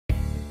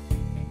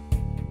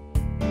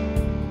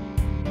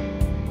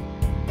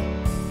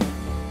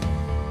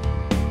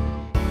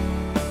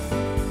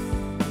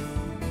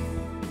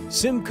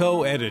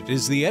Cimco Edit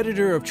is the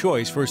editor of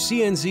choice for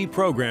CNC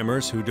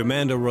programmers who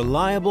demand a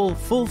reliable,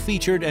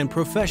 full-featured and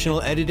professional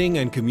editing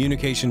and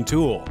communication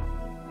tool.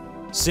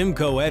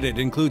 Cimco Edit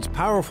includes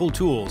powerful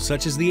tools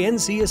such as the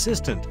NC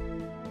Assistant,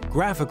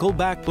 graphical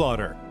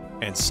backplotter,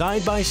 and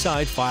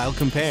side-by-side file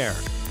compare.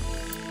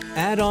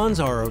 Add-ons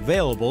are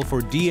available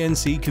for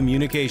DNC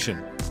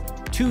communication,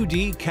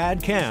 2D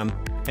CAD/CAM,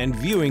 and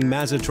viewing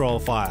Mazatrol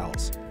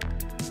files.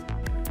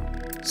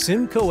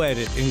 Cimco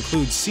Edit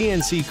includes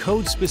CNC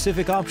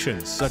code-specific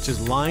options such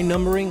as line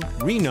numbering,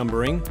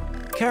 renumbering,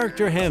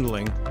 character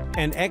handling,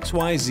 and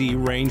XYZ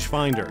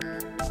rangefinder.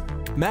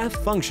 Math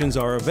functions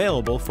are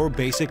available for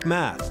basic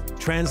math,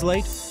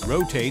 translate,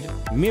 rotate,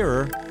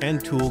 mirror,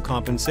 and tool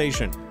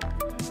compensation.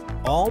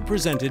 All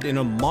presented in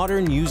a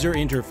modern user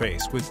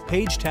interface with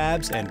page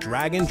tabs and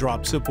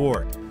drag-and-drop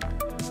support.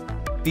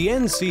 The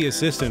NC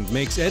Assistant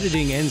makes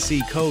editing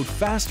NC code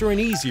faster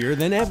and easier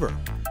than ever.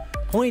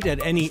 Point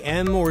at any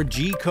M or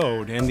G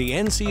code and the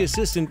NC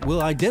Assistant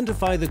will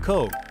identify the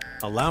code,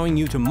 allowing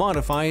you to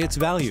modify its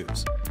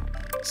values.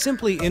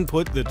 Simply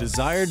input the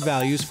desired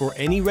values for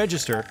any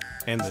register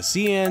and the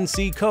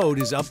CNC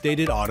code is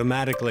updated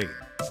automatically.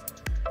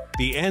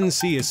 The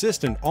NC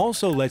Assistant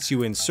also lets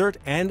you insert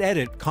and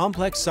edit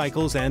complex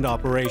cycles and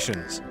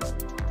operations.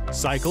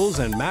 Cycles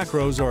and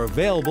macros are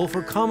available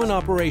for common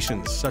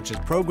operations such as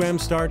program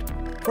start,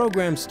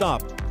 program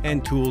stop,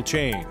 and tool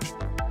change.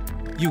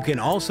 You can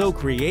also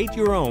create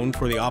your own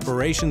for the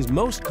operations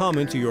most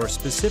common to your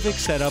specific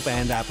setup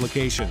and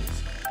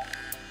applications.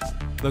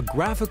 The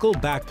graphical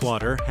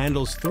backplotter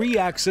handles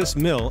 3-axis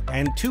mill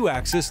and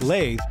 2-axis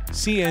lathe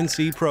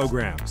CNC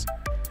programs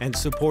and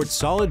supports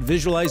solid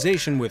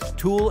visualization with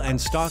tool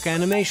and stock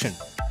animation,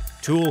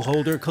 tool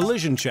holder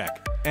collision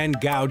check, and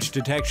gouge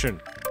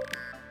detection.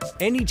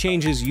 Any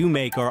changes you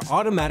make are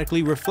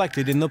automatically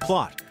reflected in the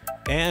plot,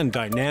 and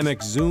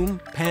dynamic zoom,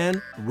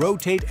 pan,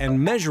 rotate, and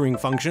measuring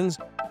functions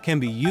can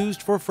be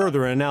used for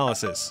further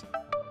analysis.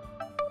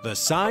 The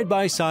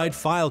side-by-side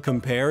file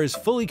compare is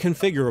fully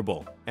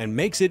configurable and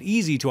makes it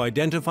easy to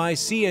identify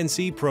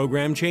CNC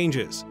program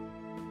changes.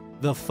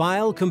 The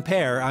file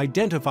compare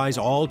identifies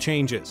all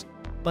changes,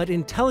 but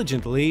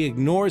intelligently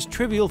ignores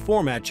trivial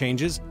format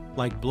changes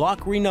like block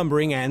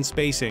renumbering and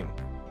spacing.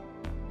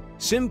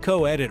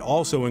 Cimco Edit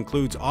also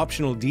includes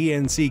optional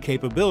DNC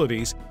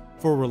capabilities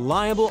for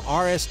reliable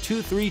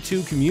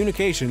RS-232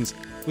 communications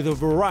with a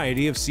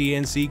variety of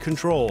CNC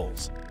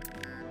controls.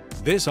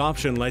 This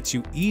option lets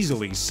you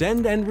easily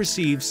send and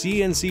receive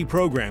CNC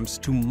programs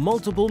to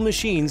multiple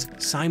machines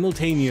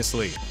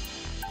simultaneously.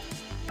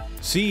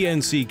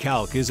 CNC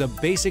Calc is a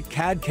basic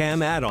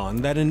CAD/CAM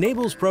add-on that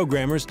enables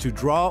programmers to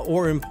draw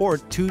or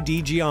import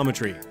 2D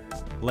geometry,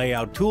 lay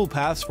out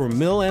toolpaths for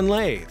mill and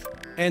lathe,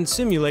 and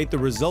simulate the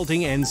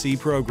resulting NC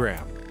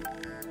program.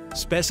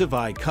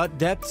 Specify cut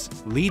depths,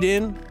 lead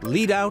in,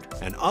 lead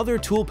out, and other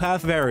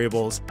toolpath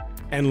variables,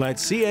 and let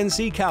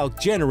CNC Calc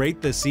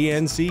generate the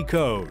CNC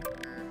code.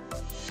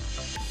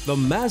 The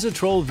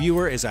Mazatrol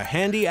Viewer is a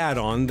handy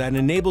add-on that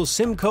enables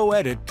Cimco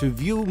Edit to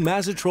view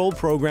Mazatrol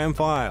program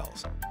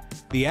files.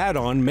 The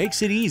add-on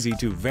makes it easy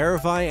to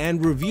verify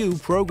and review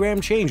program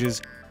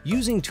changes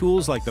using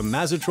tools like the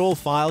Mazatrol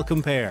File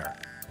Compare.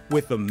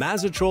 With the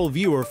Mazatrol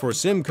Viewer for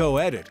Cimco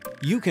Edit,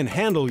 you can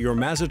handle your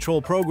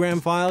Mazatrol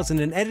program files in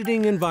an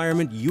editing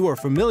environment you are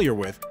familiar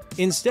with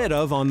instead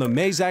of on the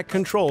Mazak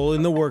control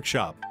in the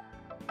workshop.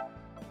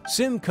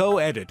 Cimco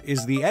Edit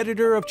is the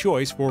editor of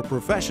choice for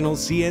professional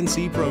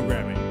CNC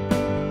programming.